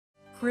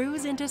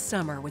Cruise into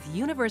summer with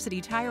University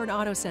Tire and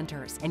Auto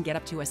Centers and get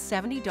up to a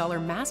 $70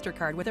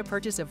 Mastercard with a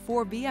purchase of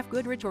 4 BF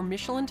Goodrich or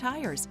Michelin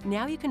tires.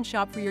 Now you can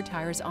shop for your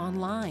tires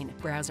online,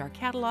 browse our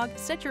catalog,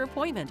 set your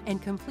appointment,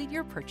 and complete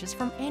your purchase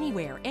from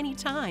anywhere,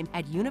 anytime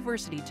at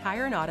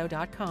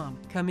universitytireandauto.com.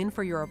 Come in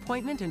for your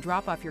appointment and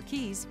drop off your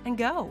keys and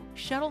go.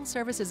 Shuttle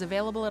service is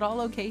available at all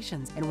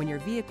locations, and when your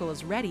vehicle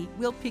is ready,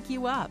 we'll pick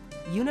you up.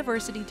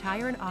 University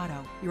Tire and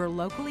Auto, your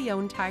locally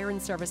owned tire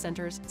and service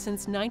centers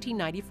since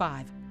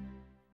 1995.